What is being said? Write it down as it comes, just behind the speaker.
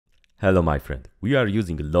Hello my friend, we are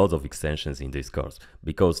using lots of extensions in this course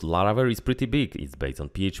because Laravel is pretty big, it's based on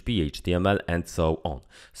PHP, HTML and so on.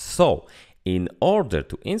 So in order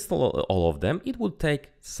to install all of them, it will take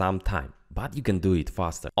some time, but you can do it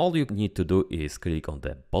faster. All you need to do is click on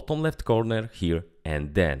the bottom left corner here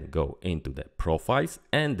and then go into the profiles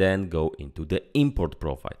and then go into the import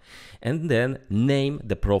profile and then name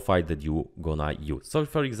the profile that you gonna use. So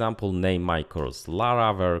for example, name my course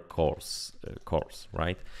Laravel course,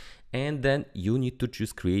 right? And then you need to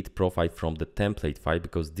choose create profile from the template file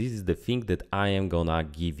because this is the thing that I am gonna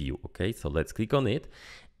give you. Okay, so let's click on it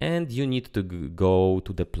and you need to go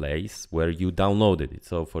to the place where you downloaded it.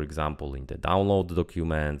 So for example, in the download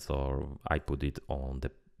documents, or I put it on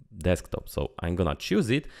the desktop. So I'm gonna choose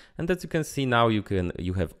it, and as you can see now,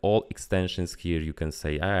 you have all extensions here. You can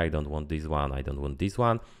say, I don't want this one, I don't want this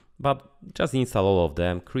one, but just install all of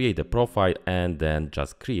them, create a profile, and then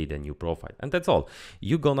just create a new profile, and that's all.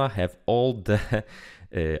 You're gonna have all the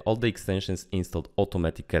extensions installed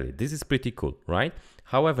automatically. This is pretty cool, right?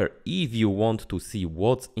 However, if you want to see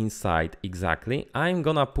what's inside exactly, I'm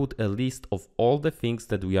gonna put a list of all the things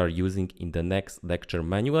that we are using in the next lecture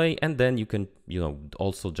manually, and then you can,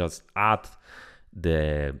 also just add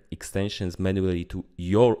the extensions manually to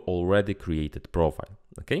your already created profile.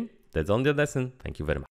 Okay, that's on the lesson. Thank you very much.